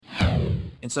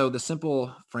And so the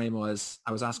simple frame was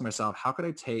I was asking myself, how could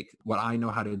I take what I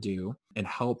know how to do and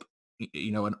help,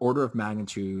 an order of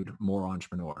magnitude more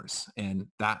entrepreneurs? And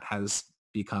that has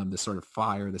become the sort of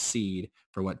fire, the seed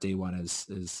for what day one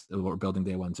is what we're building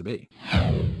day one to be.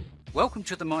 Welcome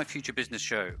to the My Future Business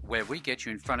Show, where we get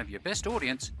you in front of your best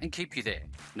audience and keep you there.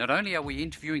 Not only are we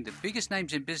interviewing the biggest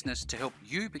names in business to help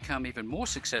you become even more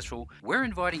successful, we're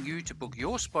inviting you to book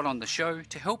your spot on the show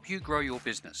to help you grow your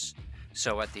business.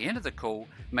 So at the end of the call,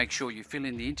 make sure you fill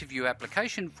in the interview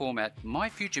application form at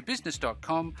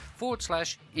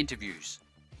myfuturebusiness.com/interviews.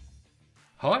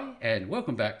 Hi, and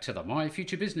welcome back to the My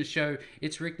Future Business Show.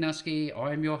 It's Rick Nusky.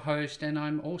 I'm your host, and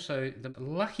I'm also the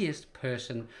luckiest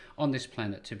person on this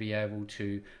planet to be able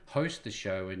to host the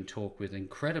show and talk with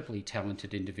incredibly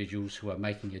talented individuals who are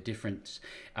making a difference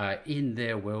in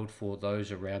their world for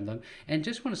those around them. And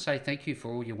just want to say thank you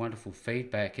for all your wonderful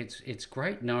feedback. It's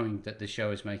great knowing that the show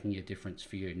is making a difference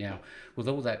for you. Now, with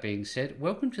all that being said,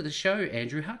 welcome to the show,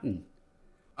 Andrew Hutton.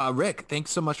 Rick,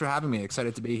 thanks so much for having me.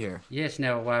 Excited to be here. Yes,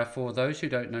 now for those who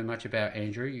don't know much about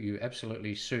Andrew, you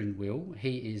absolutely soon will.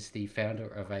 He is the founder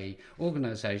of a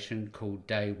organisation called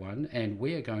Day One, and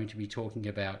we are going to be talking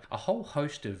about a whole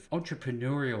host of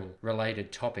entrepreneurial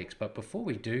related topics. But before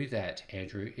we do that,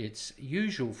 Andrew, it's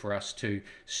usual for us to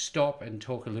stop and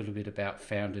talk a little bit about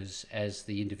founders as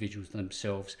the individuals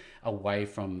themselves away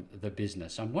from the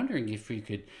business. I'm wondering if you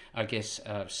could,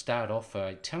 start off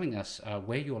by telling us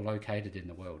where you're located in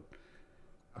the world.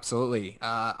 Absolutely.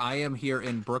 I am here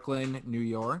in Brooklyn, New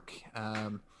York.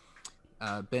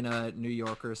 Been a New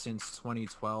Yorker since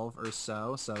 2012 or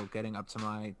so getting up to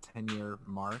my 10-year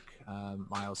mark,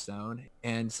 milestone.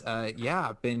 And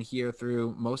I've been here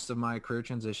through most of my career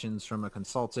transitions from a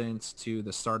consultant to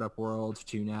the startup world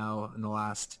to now in the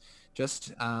last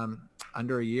just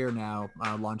under a year now,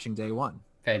 launching Day One.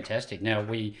 Fantastic. Now,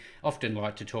 we often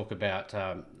like to talk about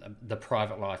the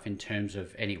private life in terms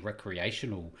of any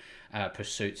recreational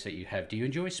pursuits that you have. Do you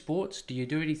enjoy sports? Do you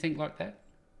do anything like that?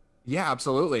 Yeah,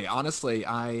 absolutely. Honestly,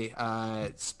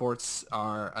 I sports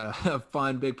are a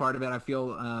fun, big part of it. I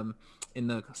feel in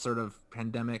the sort of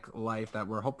pandemic life that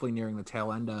we're hopefully nearing the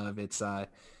tail end of. It's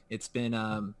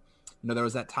been there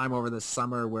was that time over the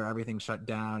summer where everything shut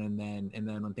down, and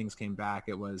then when things came back,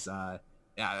 it was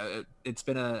it's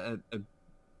been a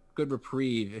good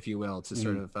reprieve, if you will, to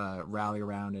sort of rally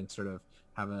around and sort of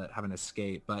have an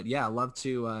escape. But yeah, I love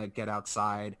to get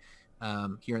outside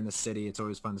here in the city. It's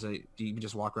always fun to even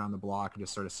just walk around the block and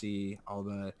just sort of see all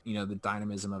the the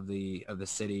dynamism of the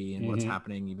city and what's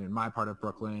happening even in my part of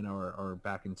Brooklyn or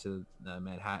back into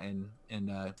Manhattan, and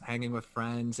hanging with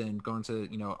friends and going to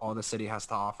all the city has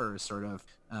to offer is sort of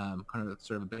a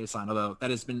baseline, although that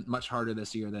has been much harder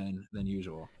this year than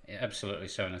usual. Absolutely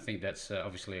so, and I think that's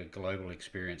obviously a global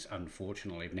experience,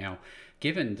 unfortunately. Now,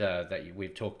 given that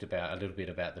we've talked about a little bit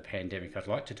about the pandemic, I'd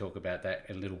like to talk about that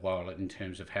a little while in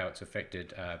terms of how it's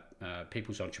affected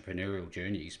people's entrepreneurial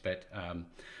journeys. But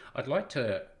I'd like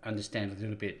to understand a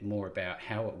little bit more about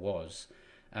how it was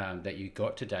that you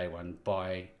got to Day One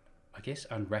by, I guess,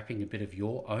 unwrapping a bit of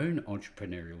your own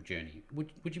entrepreneurial journey.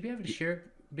 Would you be able to share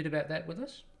a bit about that with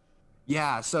us?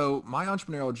 Yeah, so my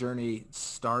entrepreneurial journey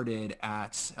started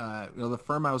at the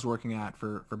firm I was working at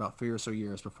for about 3 or so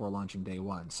years before launching Day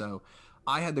One. So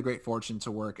I had the great fortune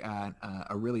to work at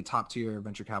a really top tier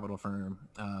venture capital firm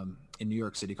in New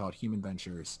York City called Human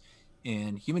Ventures.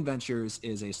 And Human Ventures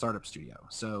is a startup studio.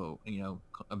 So,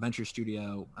 a venture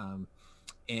studio.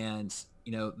 And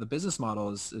the business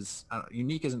model is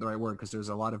unique isn't the right word, because there's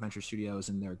a lot of venture studios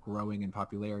and they're growing in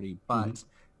popularity. But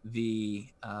the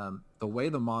way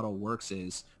the model works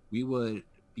is we would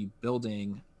be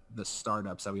building the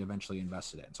startups that we eventually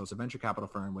invested in. So it's a venture capital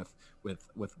firm with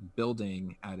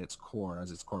building at its core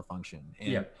as its core function.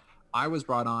 And I was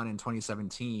brought on in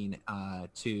 2017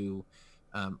 to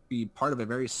be part of a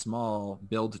very small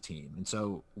build team. And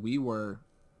so we were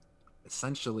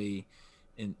essentially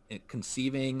in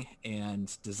conceiving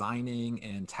and designing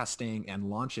and testing and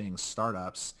launching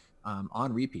startups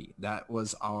on repeat. That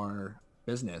was our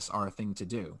business, our thing to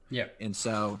do. Yeah. And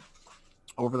so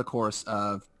over the course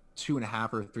of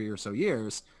 2.5 or 3 or so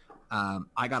years,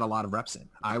 I got a lot of reps in.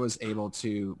 I was able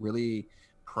to really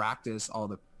practice all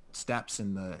the steps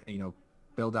and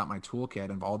build out my toolkit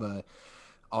of all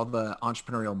the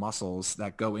entrepreneurial muscles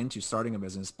that go into starting a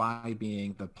business by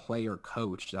being the player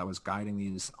coach that was guiding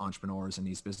these entrepreneurs and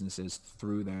these businesses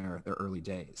through their early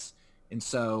days. And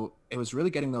so it was really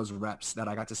getting those reps that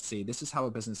I got to see, this is how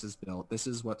a business is built. This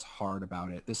is what's hard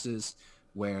about it. This is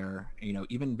where,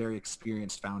 even very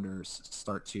experienced founders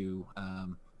start to,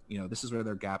 this is where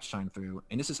their gaps shine through.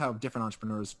 And this is how different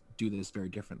entrepreneurs do this very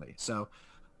differently. So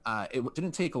it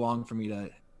didn't take long for me to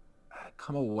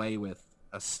come away with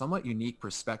a somewhat unique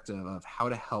perspective of how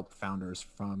to help founders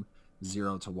from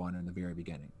 0 to 1 in the very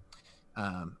beginning.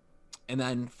 Um, and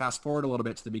then fast forward a little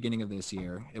bit to the beginning of this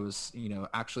year, it was,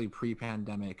 actually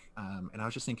pre-pandemic. And I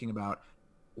was just thinking about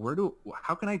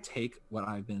how can I take what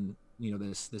I've been,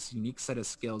 this unique set of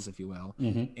skills, if you will,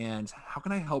 Hmm. and how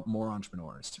can I help more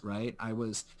entrepreneurs, right? I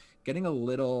was getting a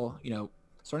little,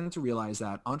 starting to realize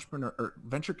that entrepreneur or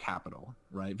venture capital,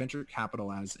 right? Venture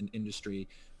capital as an industry,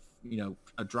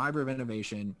 a driver of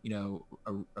innovation,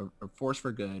 a force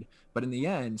for good, but in the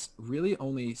end, really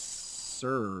only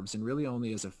serves and really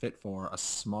only is a fit for a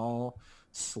small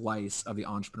slice of the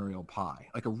entrepreneurial pie,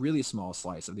 like a really small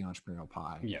slice of the entrepreneurial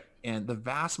pie. Yeah. And the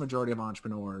vast majority of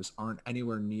entrepreneurs aren't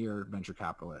anywhere near venture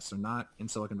capitalists. They're not in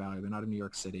Silicon Valley. They're not in New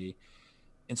York City.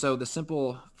 And so the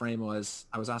simple frame was,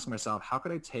 I was asking myself, how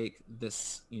could I take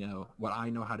this, what I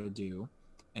know how to do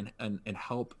and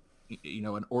help,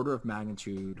 an order of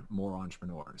magnitude more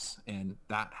entrepreneurs. And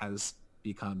that has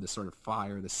become the sort of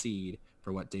fire, the seed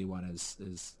for what Day One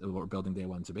is what we're building Day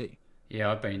One to be. Yeah,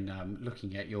 I've been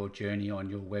looking at your journey on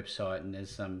your website, and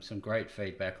there's some great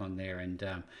feedback on there, and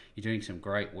you're doing some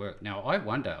great work. Now, I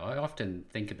often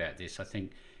think about this. I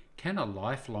think, can a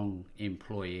lifelong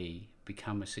employee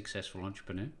become a successful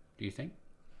entrepreneur? Do you think?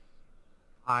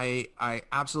 I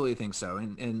absolutely think so.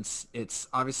 And it's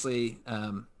obviously,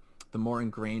 the more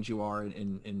ingrained you are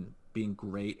in being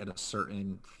great at a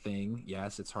certain thing,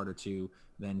 yes, it's harder to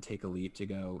then take a leap to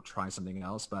go try something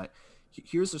else. But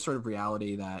here's the sort of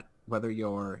reality that whether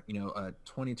you're, a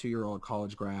 22-year-old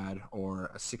college grad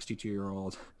or a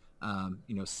 62-year-old,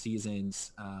 seasoned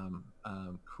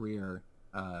career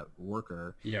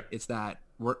worker, Yep. it's that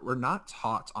we're not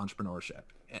taught entrepreneurship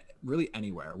really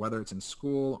anywhere, whether it's in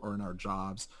school or in our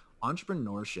jobs.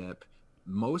 Entrepreneurship,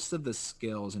 most of the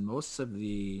skills and most of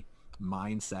the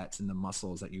mindsets and the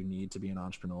muscles that you need to be an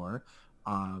entrepreneur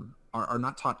are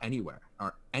not taught anywhere.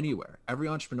 Every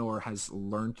entrepreneur has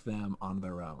learned them on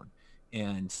their own.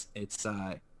 And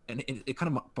it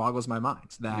kind of boggles my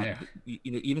mind that, Yeah.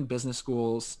 even business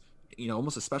schools,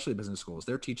 almost especially business schools,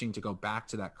 they're teaching to go back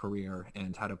to that career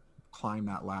and how to climb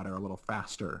that ladder a little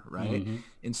faster. Right. Hmm.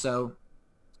 And so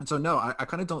no, I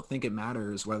kind of don't think it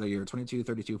matters whether you're 22,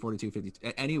 32, 42,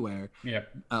 50, anywhere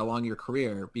Yep. along your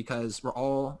career, because we're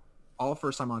all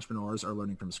first-time entrepreneurs are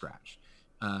learning from scratch.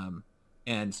 Um,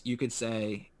 and you could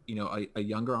say, a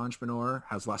younger entrepreneur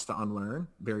has less to unlearn.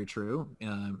 Very true.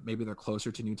 Maybe they're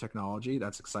closer to new technology.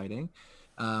 That's exciting.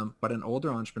 But an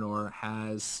older entrepreneur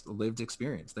has lived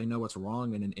experience. They know what's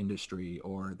wrong in an industry,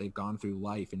 or they've gone through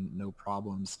life and know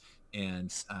problems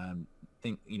and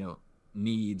think,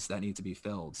 needs that need to be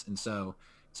filled. And so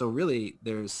really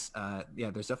there's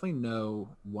definitely no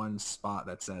one spot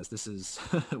that says this is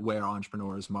where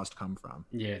entrepreneurs must come from.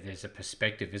 Yeah, there's a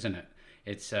perspective, isn't it?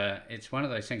 It's one of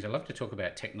those things. I love to talk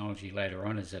about technology later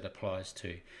on as it applies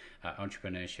to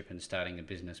entrepreneurship and starting a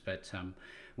business. But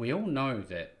we all know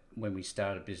that when we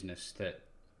start a business, that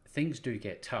things do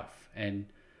get tough, and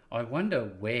I wonder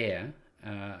where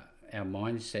our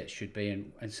mindset should be,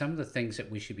 and some of the things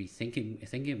that we should be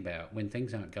thinking about when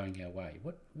things aren't going our way.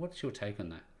 What's your take on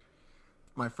that?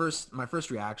 My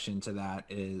first reaction to that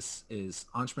is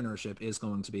entrepreneurship is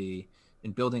going to be,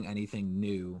 in building anything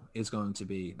new, is going to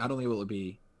be, not only will it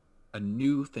be a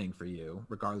new thing for you,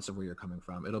 regardless of where you're coming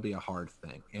from, it'll be a hard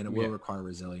thing and it will Yeah. require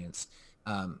resilience.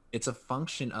 It's a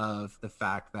function of the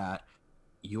fact that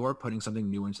you're putting something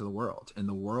new into the world, and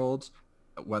the world,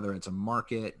 whether it's a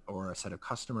market or a set of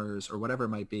customers or whatever it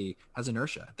might be, has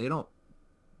inertia. They don't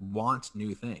want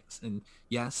new things. And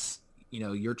yes,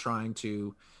 you're trying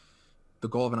to, the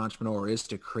goal of an entrepreneur is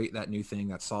to create that new thing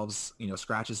that solves,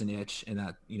 scratches an itch and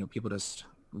that, people just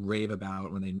rave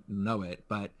about when they know it.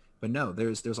 But no,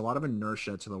 there's a lot of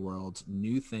inertia to the world.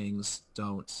 New things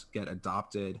don't get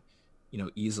adopted,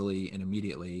 easily and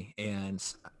immediately. And,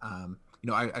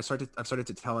 I've started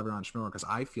to tell every entrepreneur, because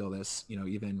I feel this,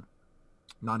 even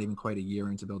not even quite a year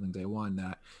into building Day One,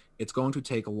 that it's going to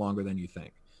take longer than you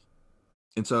think.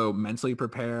 And so mentally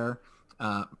prepare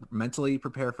for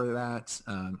that,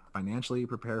 financially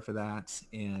prepare for that.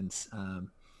 And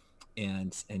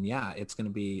yeah, it's going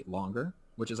to be longer,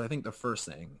 which is, I think, the first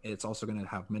thing. It's also going to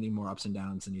have many more ups and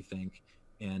downs than you think.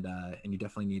 And you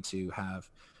definitely need to have,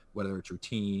 whether it's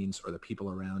routines or the people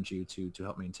around you to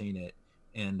help maintain it.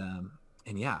 And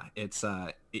yeah, it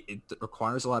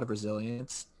requires a lot of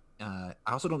resilience. I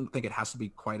also don't think it has to be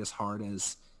quite as hard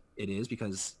as it is,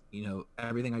 because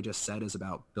everything I just said is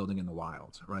about building in the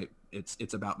wild, right?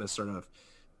 It's about this sort of,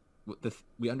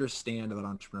 we understand that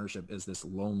entrepreneurship is this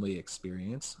lonely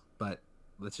experience, but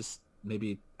let's just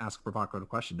maybe ask a provocative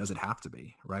question. Does it have to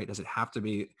be, right? Does it have to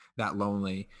be that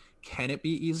lonely? Can it be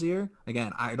easier?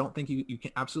 Again, I don't think you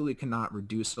can absolutely cannot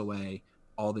reduce away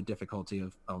all the difficulty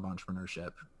of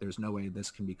entrepreneurship. There's no way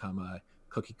this can become a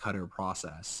cookie cutter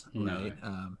process, No. right?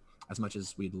 As much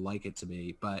as we'd like it to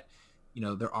be, but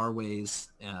there are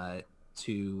ways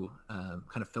to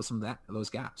kind of fill some of those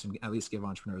gaps and at least give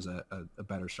entrepreneurs a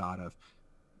better shot of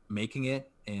making it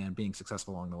and being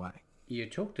successful along the way. You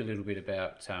talked a little bit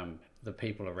about the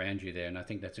people around you there, and I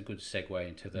think that's a good segue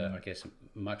into I guess,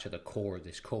 much of the core of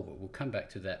this call, but we'll come back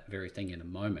to that very thing in a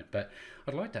moment. But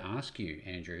I'd like to ask you,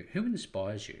 Andrew, who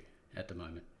inspires you at the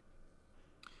moment?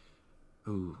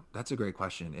 Ooh, that's a great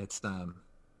question. It's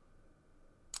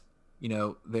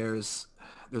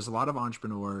there's a lot of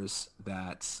entrepreneurs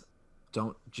that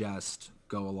don't just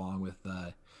go along with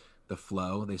the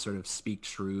flow. They sort of speak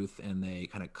truth and they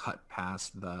kind of cut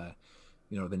past the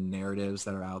narratives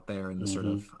that are out there and the sort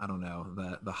of, I don't know,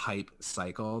 the hype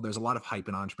cycle. There's a lot of hype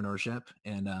in entrepreneurship,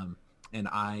 and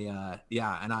I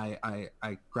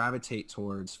gravitate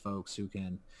towards folks who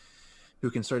can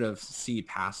sort of see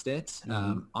past it.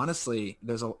 Honestly,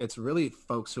 it's really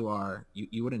folks who are,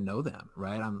 you wouldn't know them,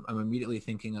 right? I'm immediately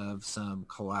thinking of some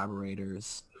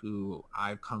collaborators who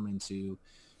I've come to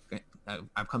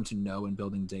know in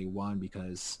building Day One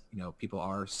because, people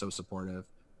are so supportive.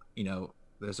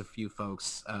 There's a few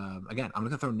folks, again, I'm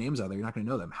going to throw names out there. You're not going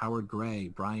to know them. Howard Gray,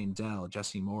 Brian Dell,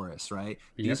 Jesse Morris, right?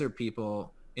 Yep. These are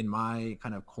people in my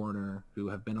kind of corner who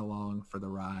have been along for the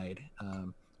ride,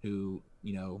 who,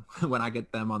 when I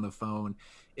get them on the phone,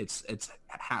 it's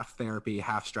half therapy,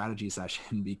 half strategy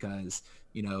session because,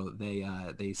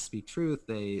 they speak truth.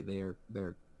 They're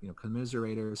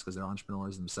commiserators because they're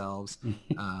entrepreneurs themselves.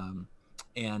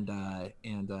 And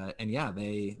yeah,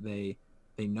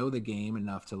 they know the game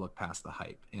enough to look past the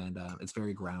hype, and it's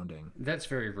very grounding. That's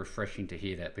very refreshing to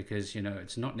hear that because,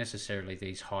 it's not necessarily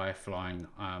these high-flying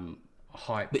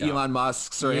hyped The up. Elon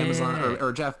Musks or Amazon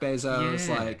or Jeff Bezos,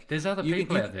 Yeah. like There's other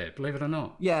people out there, believe it or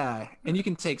not. yeah, and you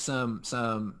can take some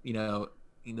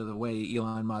the way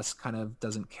Elon Musk kind of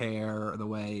doesn't care, or the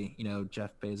way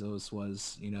Jeff Bezos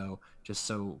was just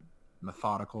so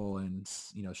methodical and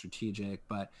strategic,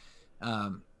 but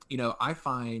I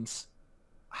find,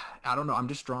 I don't know, I'm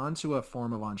just drawn to a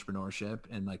form of entrepreneurship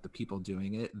and like the people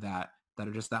doing it that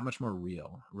are just that much more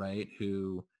real, right?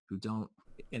 Who don't,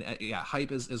 and yeah,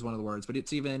 hype is one of the words, but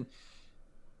it's even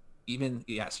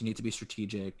yes, you need to be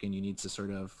strategic and you need to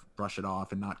sort of brush it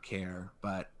off and not care,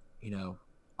 but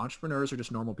entrepreneurs are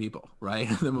just normal people, right?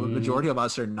 The majority of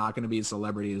us are not going to be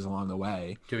celebrities along the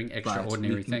way Doing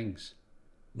extraordinary things.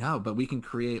 No, but we can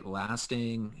create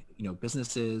lasting,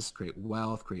 businesses, create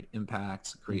wealth, create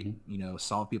impact, create,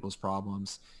 solve people's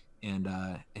problems. And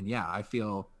yeah, I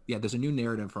feel, there's a new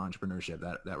narrative for entrepreneurship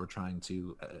that we're trying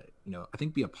to, I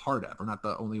think be a part of. We're not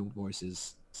the only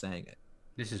voices saying it.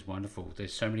 This is wonderful.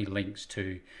 There's so many links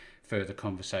to further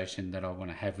conversation that I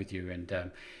want to have with you.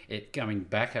 And it going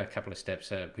back a couple of steps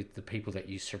with the people that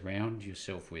you surround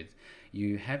yourself with,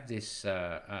 you have this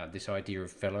this idea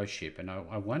of fellowship. And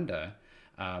I wonder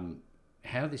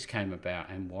how this came about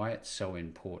and why it's so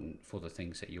important for the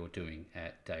things that you're doing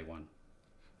at Day One.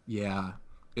 Yeah,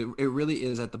 it really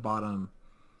is at the bottom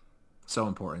so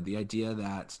important. The idea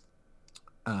that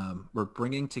we're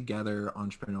bringing together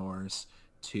entrepreneurs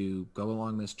to go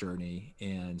along this journey,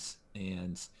 and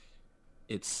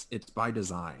it's by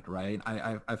design, right?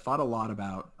 I thought a lot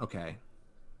about, okay,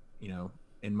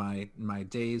 in my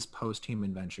days post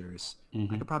Human Ventures,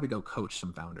 I could probably go coach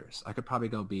some founders. I could probably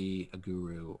go be a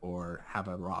guru or have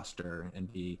a roster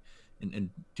and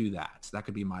do that. So that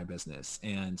could be my business.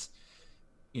 And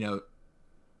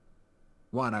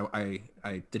one,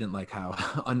 I didn't like how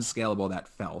unscalable that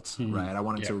felt, right? I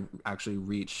wanted to actually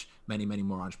reach many, many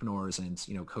more entrepreneurs, and,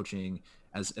 coaching,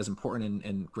 as important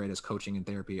and great as coaching and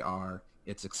therapy are,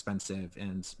 it's expensive,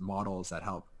 and models that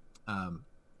help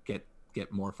get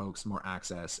more folks more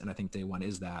access. And I think Day One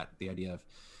is that, the idea of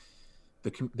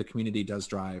the community does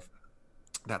drive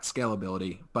that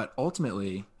scalability. But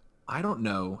ultimately, I don't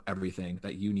know everything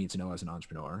that you need to know as an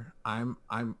entrepreneur. I'm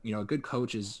a good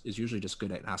coach is usually just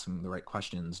good at asking the right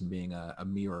questions and being a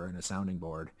mirror and a sounding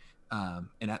board. And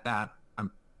at that,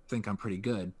 think I'm pretty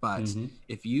good. But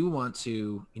if you want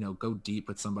to, go deep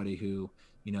with somebody who,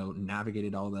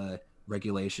 navigated all the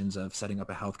regulations of setting up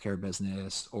a healthcare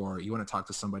business, or you want to talk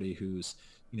to somebody who's,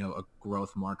 a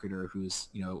growth marketer who's,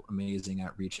 amazing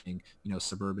at reaching,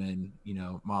 suburban,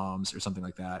 moms or something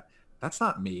like that. That's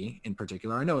not me in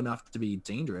particular. I know enough to be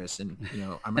dangerous, and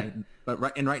I might, but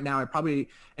right now I probably,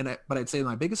 but I'd say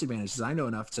my biggest advantage is I know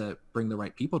enough to bring the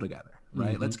right people together,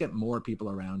 right? Let's get more people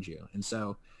around you. And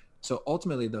so So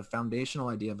ultimately, the foundational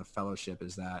idea of a fellowship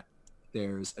is that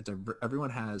everyone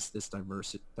has this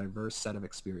diverse set of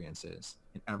experiences,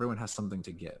 and everyone has something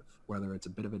to give, whether it's a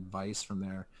bit of advice from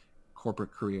their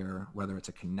corporate career, whether it's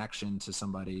a connection to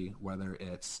somebody, whether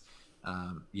it's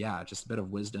just a bit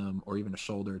of wisdom, or even a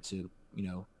shoulder to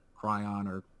cry on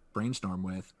or brainstorm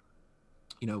with.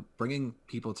 Bringing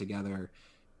people together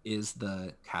is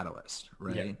the catalyst, Yeah.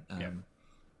 right? Yeah.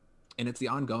 And it's the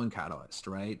ongoing catalyst,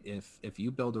 right? If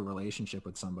you build a relationship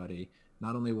with somebody,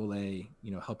 not only will they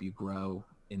help you grow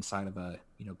inside of a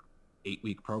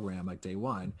 8-week program like day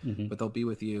one, Mm-hmm. but they'll be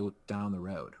with you down the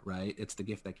road, right? It's the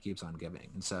gift that keeps on giving.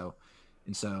 And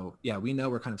so yeah, we know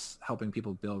we're kind of helping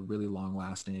people build really long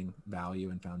lasting value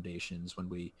and foundations when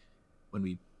we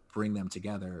bring them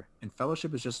together. And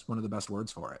fellowship is just one of the best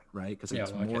words for it, right? Because Yeah,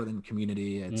 it's I like more it. than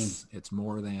community. It's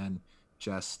more than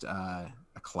just a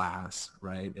class,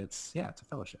 right? It's a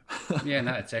fellowship. Yeah,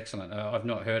 no, it's excellent. I've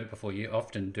not heard it before. You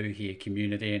often do hear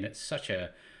community, and it's such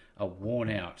a worn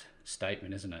out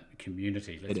statement, isn't it?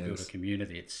 Community. It Let's build a is.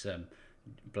 community. It's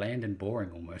bland and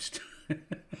boring almost.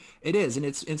 It is, and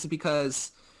it's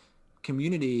because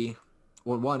community.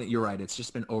 Well, one, you're right. It's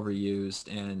just been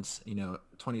overused, and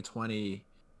 2020.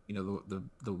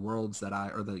 The worlds that I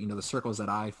or the circles that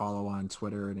I follow on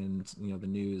Twitter and the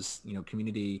news.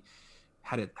 Community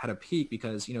had a peak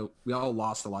because we all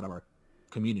lost a lot of our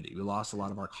community. We lost a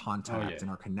lot of our Oh yeah, contact and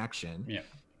our connection, yeah,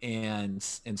 and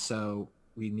so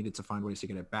we needed to find ways to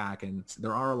get it back. And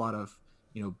there are a lot of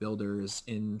builders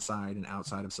inside and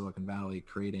outside of Silicon Valley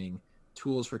creating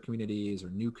tools for communities or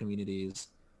new communities,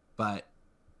 but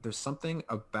there's something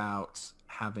about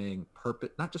having purpose,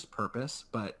 not just purpose,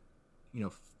 but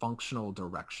functional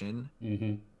direction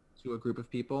mm-hmm. to a group of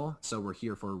people. So we're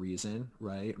here for a reason,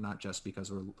 right? Not just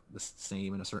because we're the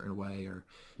same in a certain way or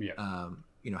Yeah,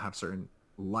 have certain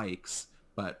likes,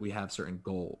 but we have certain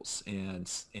goals. And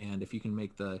if you can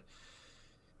make and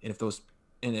if those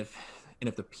and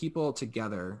if the people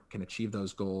together can achieve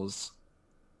those goals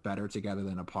better together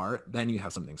than apart, then you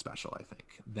have something special. I think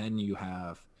then you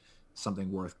have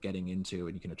something worth getting into,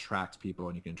 and you can attract people,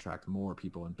 and you can attract more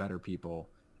people and better people.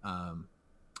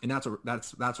 And that's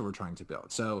what we're trying to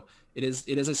build. So it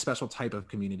is a special type of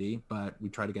community, but we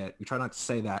try not to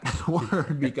say that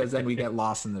word because then we get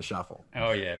lost in the shuffle.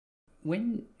 oh yeah.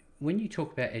 When you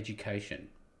talk about education,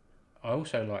 I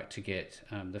also like to get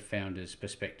the founder's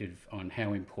perspective on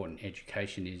how important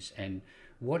education is, and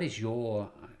what is your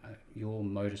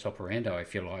modus operandi,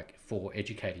 if you like, for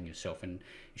educating yourself, and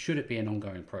should it be an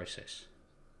ongoing process?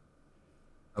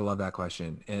 I love that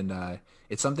question, and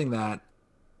it's something that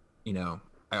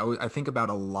I think about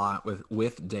a lot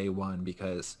with Day One,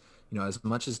 because as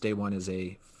much as Day One is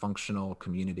a functional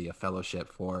community, a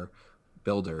fellowship for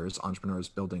builders, entrepreneurs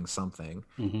building something,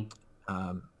 Mm-hmm.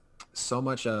 um, so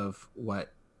much of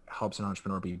what helps an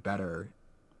entrepreneur be better,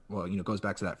 well, goes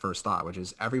back to that first thought, which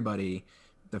is everybody,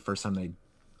 the first time they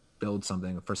build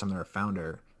something, the first time they're a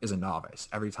founder, is a novice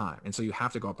every time. And so you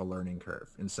have to go up a learning curve.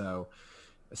 And so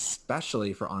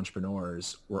especially for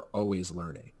entrepreneurs, we're always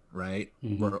learning, right?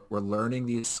 Mm-hmm. We're learning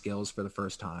these skills for the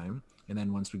first time. And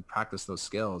then once we practice those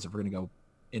skills, if we're going to go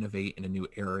innovate in a new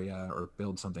area or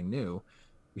build something new,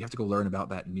 we have to go learn about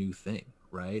that new thing,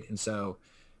 right? And so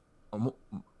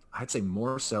I'd say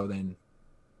more so than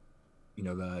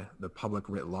the public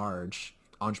writ large,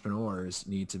 entrepreneurs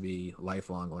need to be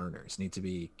lifelong learners, need to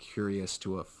be curious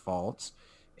to a fault,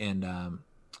 and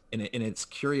it's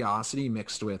curiosity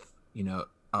mixed with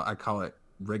I call it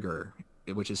rigor,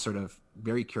 which is sort of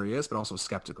very curious but also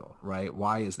skeptical, right?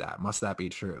 Why is that? Must that be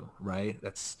true, right?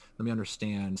 Let me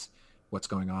understand what's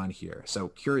going on here. So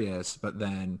curious, but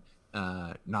then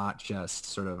not just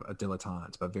sort of a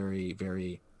dilettante, but very,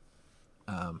 very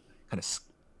kind of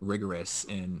rigorous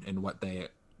in what they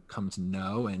come to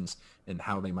know and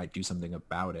how they might do something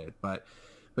about it. But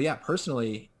yeah,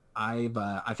 personally, I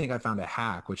think I found a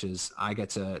hack, which is I get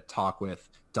to talk with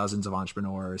dozens of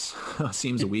entrepreneurs,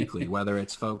 seems weekly, whether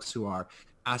it's folks who are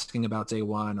asking about Day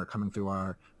One or coming through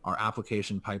our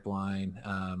application pipeline,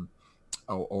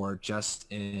 or just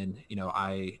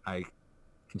I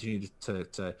continue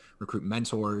to recruit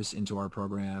mentors into our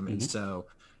program, and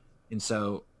Mm-hmm.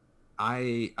 so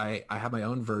I have my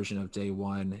own version of Day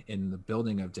One in the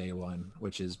building of Day One,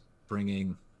 which is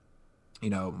bringing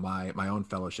my own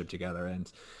fellowship together,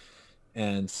 and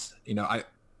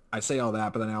I say all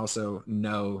that, but then I also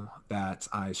know that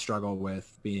I struggle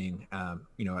with being an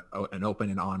open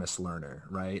and honest learner,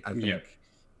 right? I Yeah. think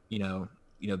you know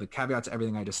the caveat to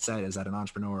everything I just said is that an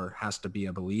entrepreneur has to be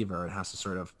a believer and has to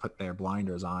sort of put their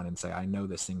blinders on and say, I know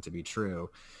this thing to be true.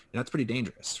 And that's pretty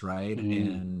dangerous, right?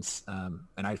 Mm.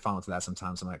 And I fall into that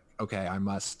sometimes. I'm like, okay, I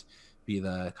must be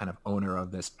the kind of owner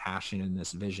of this passion and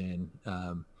this vision,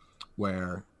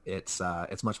 where it's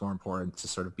much more important to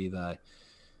sort of be the,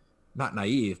 not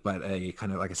naive, but a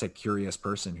kind of, like I said, curious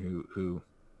person who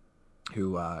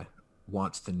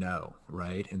wants to know,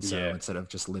 right? And so Yeah. instead of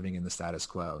just living in the status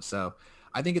quo. So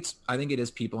I think it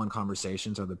is people and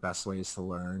conversations are the best ways to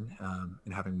learn,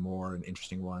 and having more and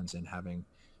interesting ones, and having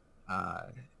uh,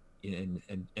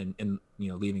 and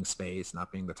leaving space,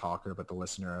 not being the talker but the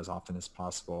listener as often as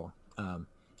possible. I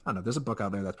don't know. There's a book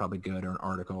out there that's probably good, or an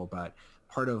article, but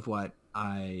part of what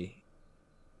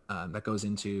that goes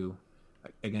into,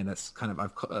 again, that's kind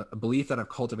of a belief that I've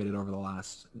cultivated over the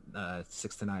last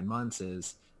 6 to 9 months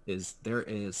is there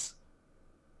is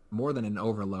more than an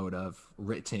overload of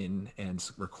written and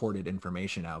recorded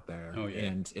information out there. Oh yeah.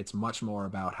 And it's much more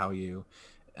about how you,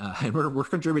 and we're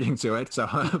contributing to it. So,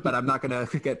 but I'm not going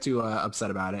to get too upset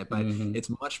about it, but Hmm. it's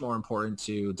much more important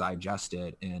to digest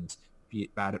it and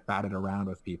bat it around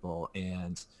with people,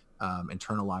 and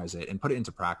internalize it and put it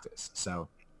into practice. So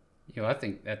I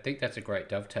think that's a great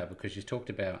dovetail because you talked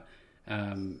about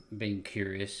being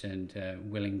curious and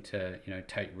willing to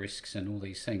take risks and all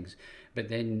these things, but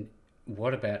then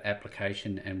what about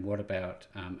application and what about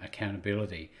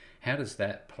accountability? How does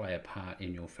that play a part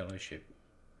in your fellowship?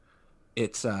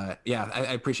 it's yeah,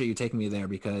 I appreciate you taking me there,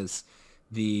 because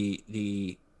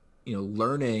the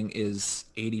learning is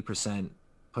 80%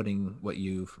 putting what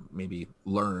you've maybe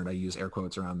learned, I use air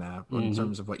quotes around that, but in Hmm.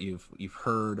 terms of what you've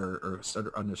heard, or sort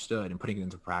of understood, and putting it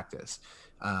into practice,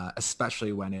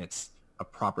 especially when it's a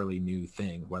properly new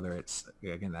thing, whether it's,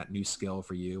 again, that new skill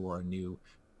for you or a new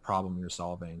problem you're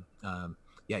solving.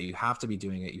 Yeah, you have to be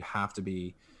doing it, you have to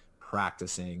be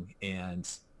practicing. And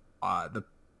the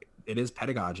it is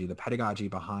pedagogy. The pedagogy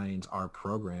behind our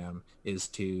program is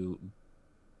to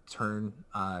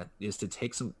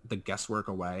take some the guesswork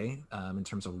away, in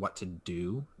terms of what to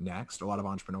do next. A lot of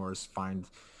entrepreneurs find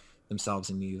themselves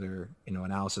in either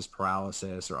analysis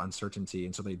paralysis or uncertainty,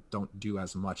 and so they don't do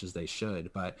as much as they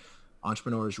should. But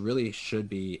entrepreneurs really should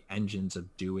be engines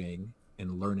of doing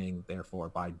and learning, therefore,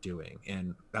 by doing.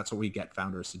 And that's what we get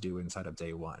founders to do inside of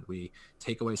Day One. We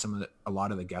take away a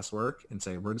lot of the guesswork and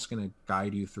say, we're just going to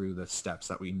guide you through the steps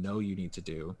that we know you need to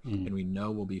do, Mm. and we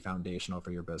know will be foundational for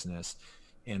your business.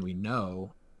 And we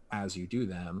know, as you do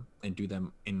them and do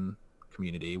them in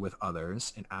community with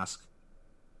others, and ask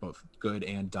both good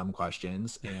and dumb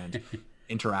questions, and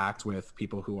interact with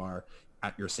people who are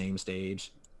at your same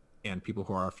stage and people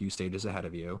who are a few stages ahead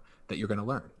of you, that you're going to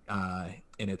learn.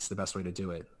 And it's the best way to do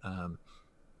it.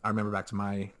 I remember back to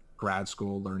my grad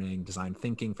school learning design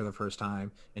thinking for the first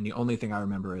time, and the only thing I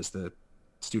remember is the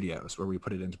studios where we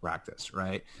put it into practice,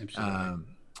 right? Absolutely. Um,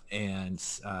 and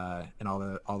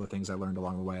all the things I learned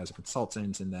along the way as a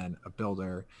consultant and then a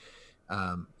builder.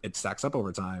 It stacks up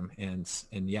over time, and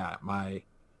yeah,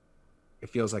 it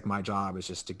feels like my job is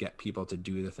just to get people to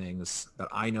do the things that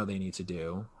I know they need to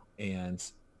do, and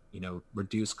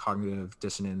reduce cognitive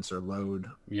dissonance or load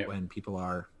Yep. when people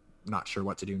are not sure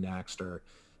what to do next, or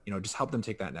just help them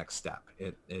take that next step.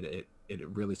 It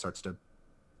really starts to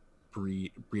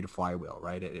breed a flywheel,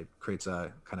 right? It creates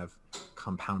a kind of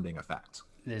compounding effect.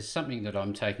 There's something that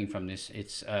I'm taking from this.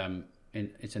 It's an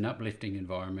uplifting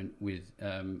environment with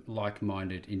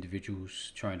like-minded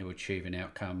individuals trying to achieve an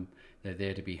outcome. They're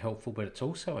there to be helpful, but it's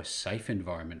also a safe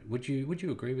environment. Would you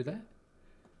agree with that?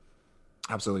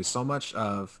 Absolutely. So much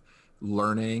of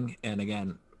learning, and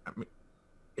again, I mean,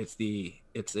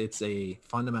 it's a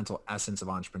fundamental essence of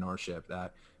entrepreneurship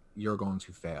that you're going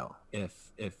to fail.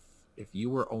 If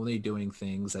you were only doing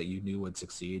things that you knew would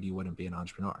succeed, you wouldn't be an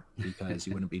entrepreneur, because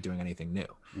you wouldn't be doing anything new.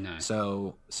 No.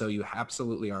 So you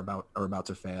absolutely are about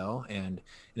to fail, and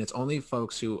it's only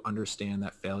folks who understand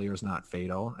that failure is not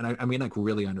fatal, and I mean, like,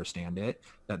 really understand it,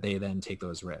 that they then take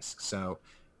those risks. So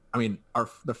I mean,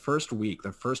 the first week,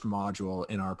 the first module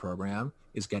in our program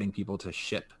is getting people to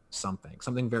ship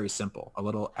something very simple, a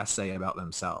little essay about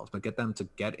themselves, but get them to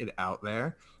get it out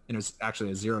there. And there's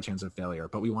actually a zero chance of failure,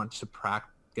 but we want to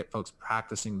get folks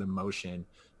practicing the motion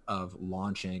of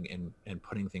launching and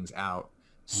putting things out,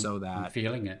 so I'm that,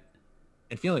 feeling it.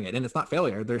 and feeling it. And it's not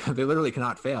failure. They literally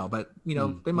cannot fail, but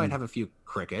Mm, they might mm. have a few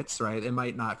crickets, right? It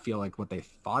might not feel like what they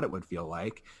thought it would feel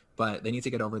like, but they need to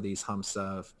get over these humps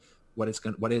of what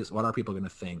are people going to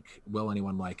think? Will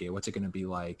anyone like it? What's it going to be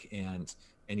like? And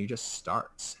you just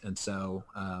start. And so,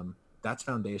 that's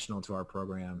foundational to our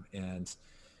program. And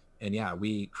yeah,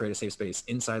 we create a safe space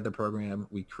inside the program.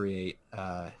 We create,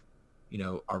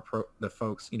 the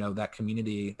folks, that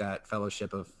community, that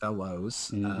fellowship of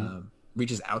fellows, Mm-hmm.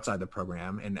 reaches outside the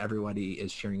program, and everybody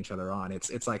is cheering each other on.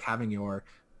 It's like having your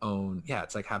own,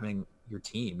 it's like having your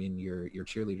team and your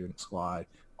cheerleading squad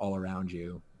all around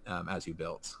you, as you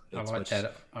build. I It's like which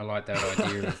that. I like that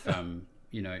idea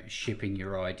of shipping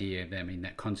your idea. I mean,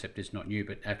 that concept is not new,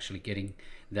 but actually getting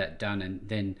that done, and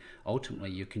then ultimately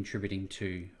you're contributing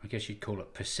to, I guess you'd call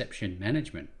it perception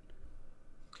management.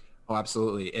 Oh,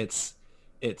 absolutely. It's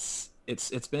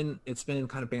been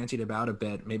kind of bantied about a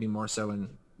bit, maybe more so in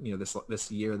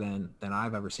this year than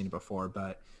I've ever seen it before.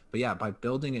 But yeah, by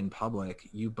building in public,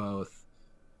 you both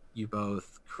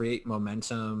create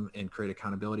momentum and create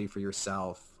accountability for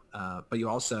yourself, but you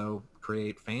also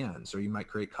create fans, or you might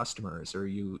create customers, or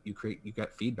you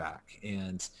get feedback,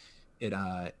 and it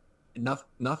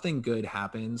nothing good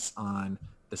happens on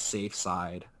the safe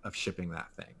side of shipping that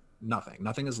thing.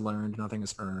 Nothing is learned, nothing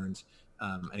is earned,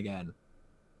 and again,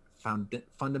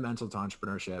 fundamental to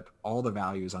entrepreneurship, all the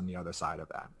values on the other side of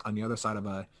that, on the other side of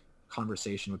a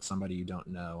conversation with somebody you don't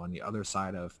know, on the other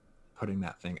side of putting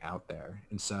that thing out there.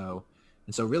 And so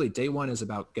really day one is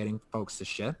about getting folks to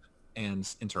ship and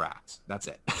interact. That's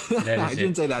it. That I is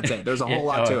didn't it. say that's it. There's a Yeah. whole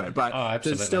lot to it, but Oh, to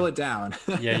distill absolutely. it down,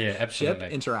 Yeah, yeah, ship, absolutely.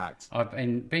 interact. I've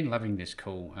been loving this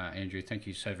call, Andrew. Thank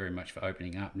you so very much for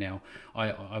opening up. Now,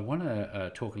 I want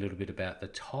to talk a little bit about the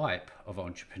type of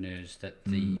entrepreneurs that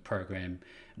the program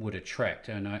would attract,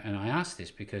 and I ask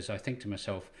this because I think to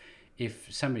myself,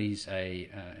 if somebody's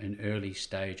an early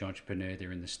stage entrepreneur,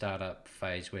 they're in the startup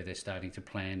phase where they're starting to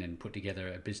plan and put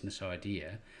together a business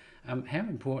idea. How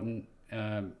important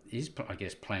is, I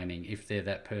guess, planning if they're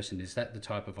that person? Is that the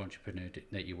type of entrepreneur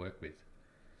that you work with?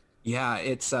 Yeah,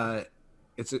 it's a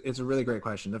really great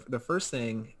question. The first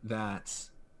thing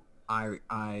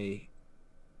I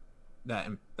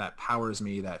that powers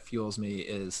me, that fuels me,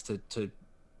 is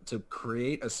to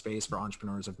create a space for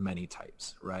entrepreneurs of many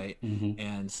types, right? Mm-hmm.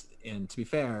 And to be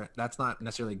fair, that's not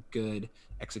necessarily good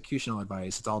executional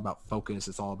advice. It's all about focus.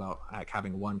 It's all about like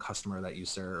having one customer that you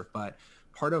serve. But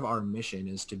part of our mission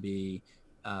is to be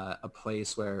a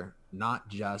place where not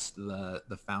just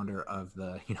the founder of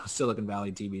the Silicon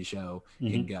Valley TV show can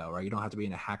Mm-hmm. go, right? You don't have to be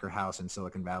in a hacker house in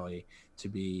Silicon Valley to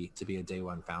be a day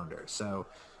one founder. So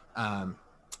um,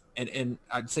 and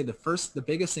I'd say the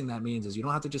biggest thing that means is you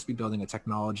don't have to just be building a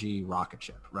technology rocket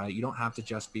ship, right? You don't have to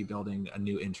just be building a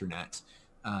new internet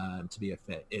to be a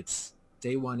fit. It's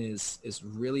day one is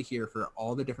really here for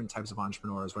all the different types of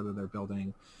entrepreneurs, whether they're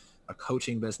building a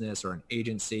coaching business or an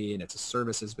agency and it's a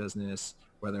services business,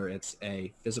 whether it's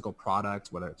a physical product,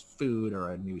 whether it's food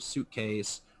or a new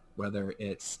suitcase, whether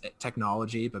it's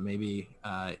technology, but maybe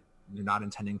you're not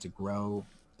intending to grow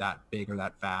that big or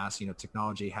that fast.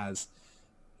 Technology has,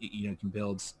 you can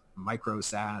build micro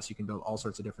SaaS, you can build all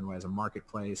sorts of different ways, a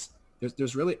marketplace.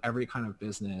 There's really every kind of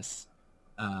business.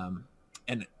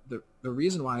 And the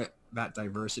reason why that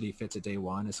diversity fits at day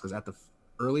one is because at the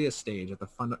earliest stage, at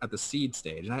the seed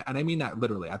stage, and I mean that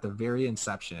literally, at the very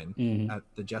inception, Mm-hmm. at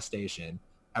the gestation,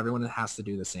 everyone has to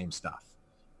do the same stuff,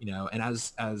 and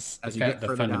as you get The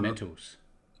further down fundamentals.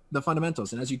 the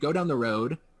fundamentals. And as you go down the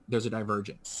road, there's a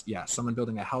divergence. Yeah, someone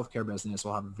building a healthcare business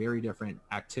will have a very different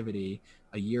activity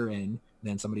a year in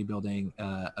than somebody building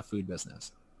a food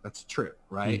business. That's true,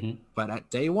 right? Mm-hmm. But at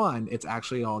day one, it's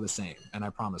actually all the same, and I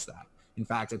promise that. In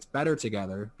fact, it's better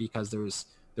together because there's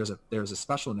a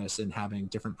specialness in having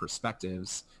different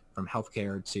perspectives from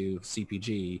healthcare to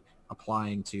CPG,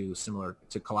 applying to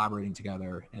collaborating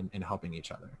together and helping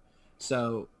each other.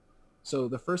 So so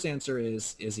the first answer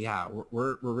is yeah,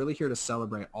 we're really here to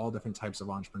celebrate all different types of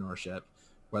entrepreneurship,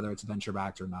 whether it's venture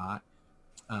backed or not.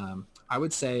 I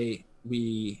would say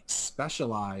we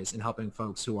specialize in helping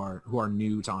folks who are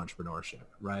new to entrepreneurship,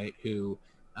 right? Who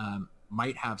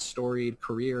might have storied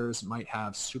careers, might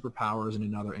have superpowers in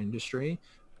another industry,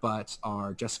 but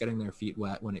are just getting their feet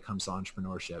wet when it comes to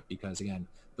entrepreneurship. Because again,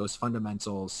 those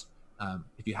fundamentals,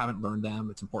 if you haven't learned them,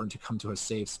 it's important to come to a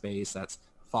safe space that's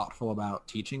thoughtful about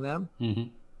teaching them. Mm-hmm.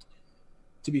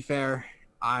 To be fair,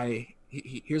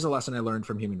 here's a lesson I learned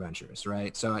from Human Ventures,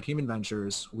 right? So at Human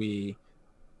Ventures, we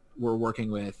were working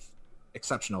with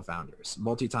exceptional founders,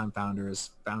 multi-time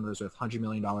founders with $100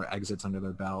 million exits under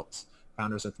their belts,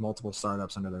 founders with multiple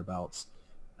startups under their belts.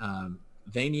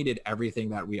 They needed everything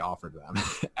that we offered them.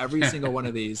 Every single one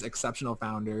of these exceptional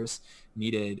founders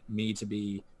needed me to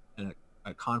be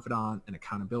a confidant, an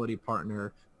accountability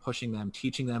partner, pushing them,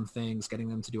 teaching them things, getting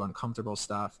them to do uncomfortable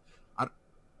stuff.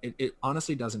 It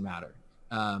honestly doesn't matter.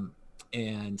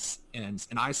 And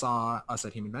I saw us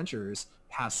at Human Ventures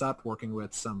pass up working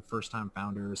with some first-time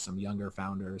founders, some younger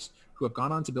founders who have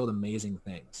gone on to build amazing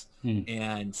things. Hmm.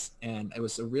 And it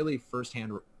was a really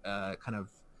firsthand kind of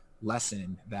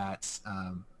lesson that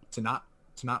to not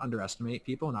underestimate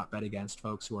people, not bet against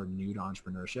folks who are new to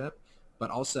entrepreneurship, but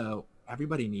also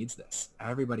everybody needs this.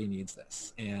 Everybody needs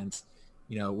this. And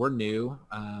we're new.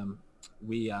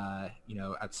 We at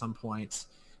some point,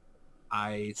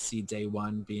 I see day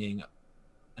one being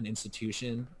an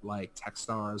institution like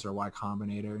Techstars or Y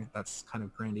Combinator. That's kind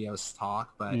of grandiose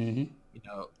talk, but Hmm.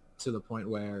 to the point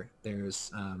where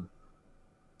there's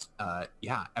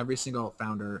every single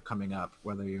founder coming up,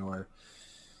 whether you're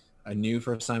a new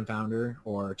first-time founder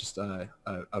or just a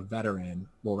veteran,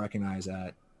 will recognize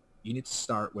that you need to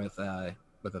start with a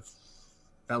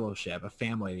fellowship, a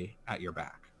family at your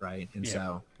back, right? And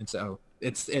Yeah. so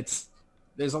it's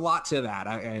there's a lot to that.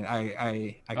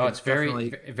 I Oh, could it's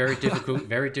definitely. very difficult,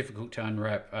 very difficult to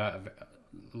unwrap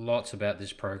lots about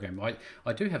this program.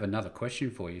 I do have another question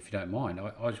for you, if you don't mind.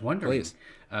 I was wondering, Please.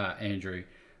 Andrew,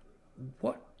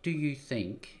 what do you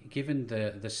think, given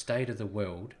the state of the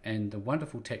world and the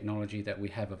wonderful technology that we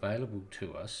have available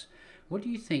to us, what do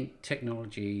you think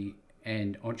technology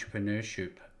and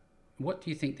entrepreneurship, what do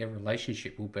you think their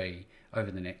relationship will be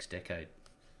over the next decade?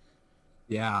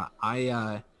 Yeah,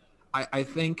 I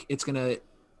think it's gonna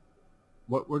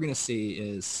what we're gonna see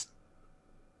is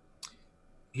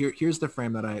here's the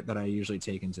frame that I usually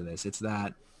take into this. It's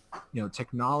that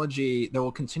technology, there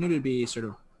will continue to be sort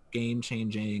of game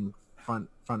changing front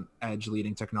edge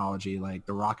leading technology like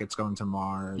the rockets going to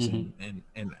Mars Hmm.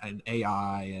 and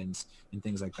AI and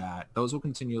things like that. Those will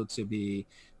continue to be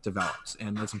developed,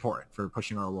 and that's important for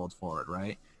pushing our world forward,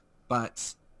 right?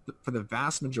 But for the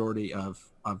vast majority of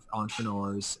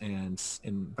entrepreneurs and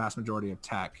vast majority of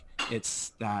tech,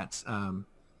 it's that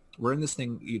we're in this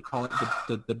thing, you'd call it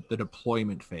the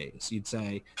deployment phase. You'd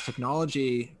say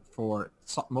technology for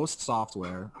most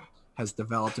software has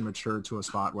developed and matured to a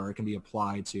spot where it can be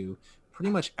applied to pretty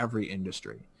much every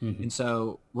industry. Hmm. And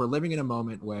so we're living in a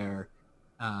moment where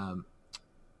um,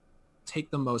 take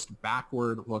the most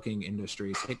backward looking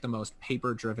industries, take the most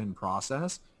paper driven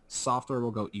process, software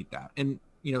will go eat that. And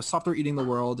software eating the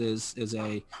world is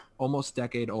a almost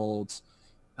decade old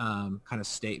kind of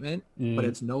statement, but Mm.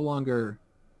 it's no longer.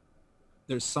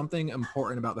 There's something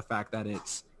important about the fact that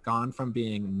it's gone from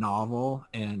being novel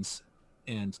and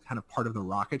kind of part of the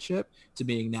rocket ship to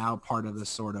being now part of this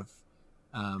sort of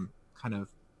kind of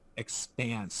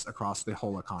expanse across the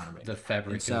whole economy. The And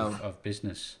fabric so of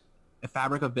business. a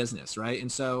fabric of business, right?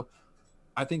 And so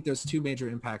I think there's two major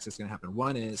impacts that's going to happen.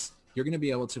 One is you're going to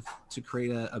be able to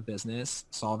create a business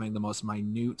solving the most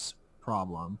minute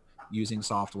problem using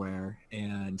software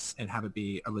and have it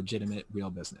be a legitimate real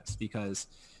business, because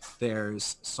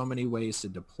there's so many ways to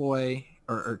deploy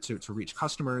or to reach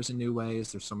customers in new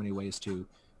ways. There's so many ways to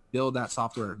build that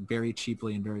software very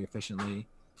cheaply and very efficiently.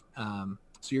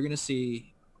 So you're going to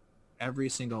see every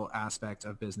single aspect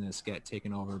of business get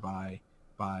taken over by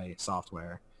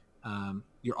software.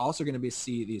 You're also going to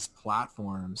see these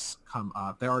platforms come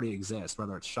up. They already exist,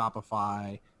 whether it's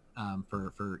Shopify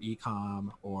for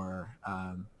e-com or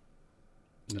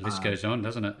The list um, goes on,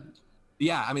 doesn't it?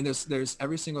 yeah. I mean, there's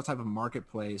every single type of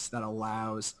marketplace that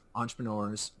allows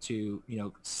entrepreneurs to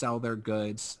sell their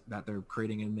goods that they're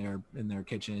creating in their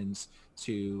kitchens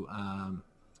to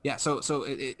yeah. So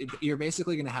you're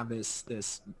basically going to have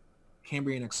this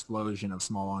Cambrian explosion of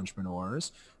small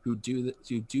entrepreneurs who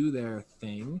do their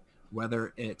thing,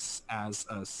 whether it's as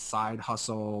a side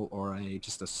hustle or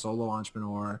just a solo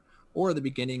entrepreneur, or the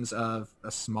beginnings of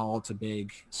a small to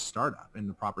big startup in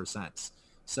the proper sense.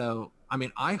 So, I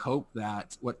mean, I hope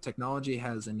that what technology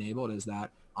has enabled is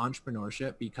that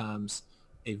entrepreneurship becomes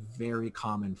a very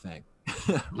common thing,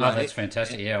 Oh, that's right?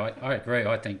 fantastic. Yeah, I agree.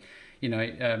 I think,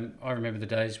 I remember the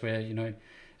days where,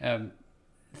 um,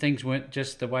 things weren't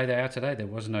just the way they are today. There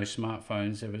was no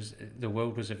smartphones. The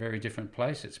world was a very different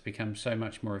place. It's become so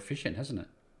much more efficient, hasn't it?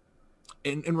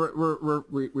 And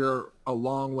we're a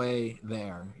long way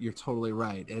there. You're totally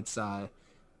right.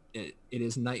 It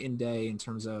is night and day in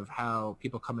terms of how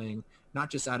people coming not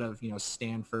just out of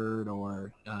Stanford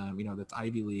or the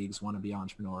Ivy Leagues want to be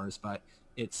entrepreneurs, but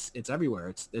it's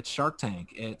everywhere. It's Shark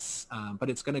Tank. But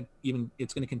it's gonna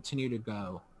continue to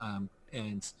go,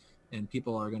 and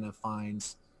people are gonna find.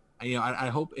 I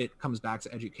hope it comes back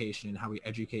to education and how we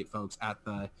educate folks at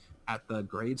the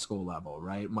grade school level,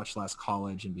 right? Much less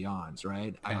college and beyond,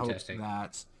 right? I hope Fantastic.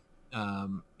 that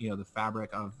the fabric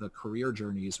of the career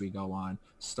journeys we go on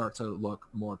start to look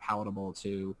more palatable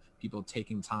to people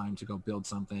taking time to go build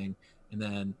something and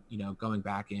then going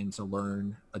back in to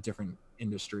learn a different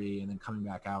industry and then coming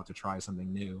back out to try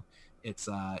something new. It's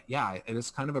it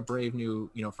is kind of a brave new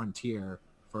frontier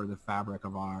for the fabric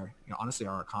of our honestly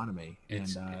our economy.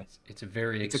 It's a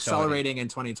very it's exciting. Accelerating in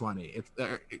 2020. It's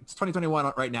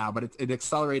 2021 right now, but it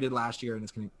accelerated last year and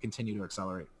it's going to continue to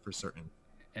accelerate for certain.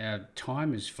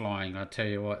 Time is flying. I tell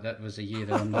you what, that was a year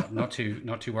that I'm not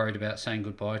too worried about saying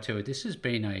goodbye to it. This has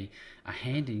been a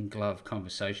hand in glove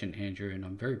conversation, Andrew, and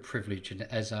I'm very privileged, and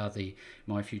as are the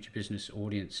My Future Business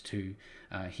audience, to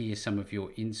hear some of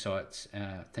your insights.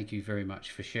 Thank you very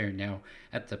much for sharing. Now,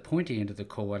 at the pointy end of the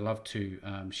call, I'd love to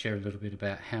share a little bit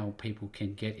about how people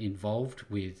can get involved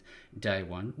with Day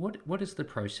One. What is the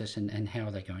process, and how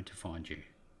are they going to find you?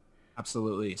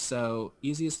 Absolutely. So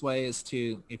easiest way is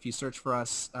if you search for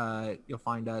us, you'll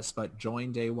find us, but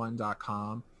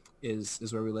joinday1.com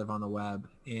is where we live on the web.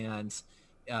 And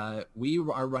we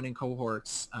are running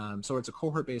cohorts. So it's a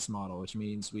cohort-based model, which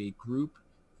means we group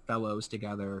fellows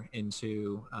together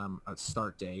into a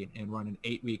start date and run an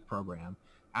 8-week program,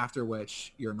 after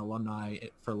which you're an alumni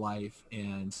for life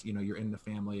and, you're in the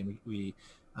family, and we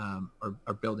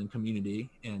are building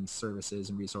community and services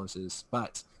and resources.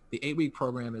 But the 8-week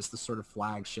program is the sort of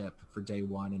flagship for Day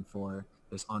One and for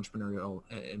this entrepreneurial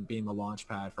and being the launch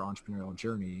pad for entrepreneurial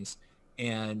journeys.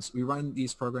 And we run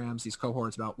these programs, these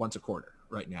cohorts, about once a quarter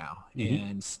right now. Mm-hmm.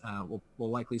 And we'll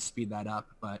likely speed that up,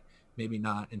 but maybe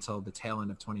not until the tail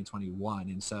end of 2021.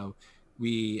 And so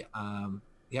we're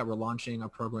launching a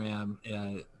program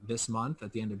this month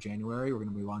at the end of January. We're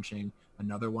going to be launching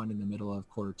another one in the middle of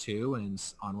quarter 2 and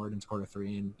onward into quarter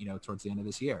 3 and, towards the end of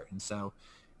this year. And so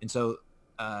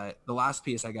the last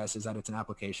piece, I guess, is that it's an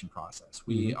application process.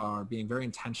 We are being very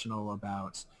intentional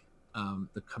about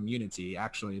the community,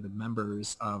 actually the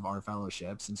members of our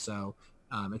fellowships. And so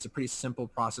it's a pretty simple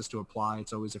process to apply.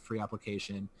 It's always a free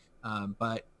application.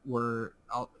 But we're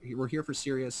here for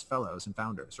serious fellows and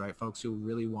founders, right? Folks who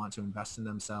really want to invest in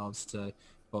themselves to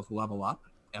both level up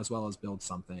as well as build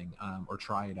something or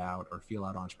try it out or feel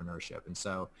out entrepreneurship. And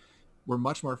so we're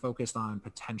much more focused on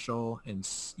potential and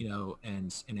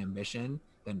ambition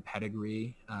than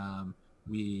pedigree.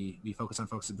 We focus on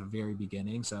folks at the very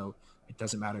beginning. So it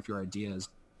doesn't matter if your idea is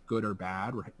good or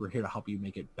bad. We're here to help you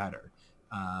make it better.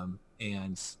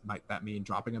 And might that mean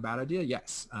dropping a bad idea?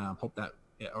 Yes. Hope that,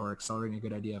 or accelerating a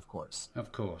good idea, of course.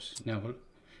 Of course. No,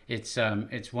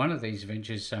 it's one of these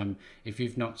ventures. If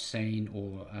you've not seen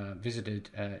or visited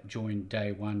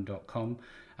joinday1.com,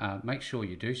 make sure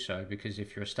you do so, because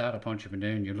if you're a startup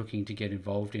entrepreneur and you're looking to get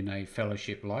involved in a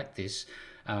fellowship like this,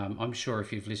 I'm sure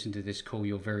if you've listened to this call,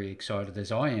 you're very excited,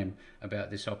 as I am,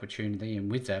 about this opportunity.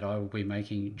 And with that, I will be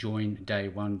making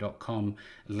joinday1.com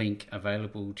link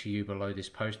available to you below this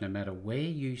post. No matter where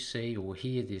you see or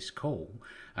hear this call,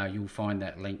 you'll find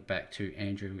that link back to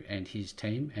Andrew and his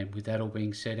team. And with that all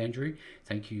being said, Andrew,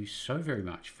 thank you so very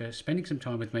much for spending some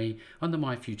time with me on the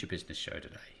My Future Business show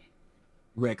today.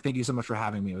 Rick, thank you so much for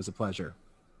having me. It was a pleasure.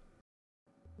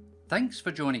 Thanks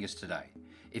for joining us today.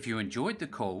 If you enjoyed the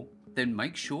call, then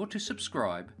make sure to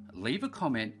subscribe, leave a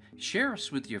comment, share us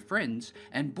with your friends,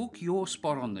 and book your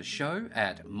spot on the show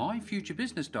at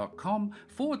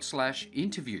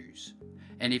myfuturebusiness.com/interviews.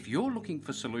 And if you're looking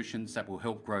for solutions that will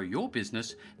help grow your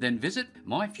business, then visit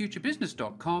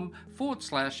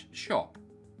myfuturebusiness.com/shop.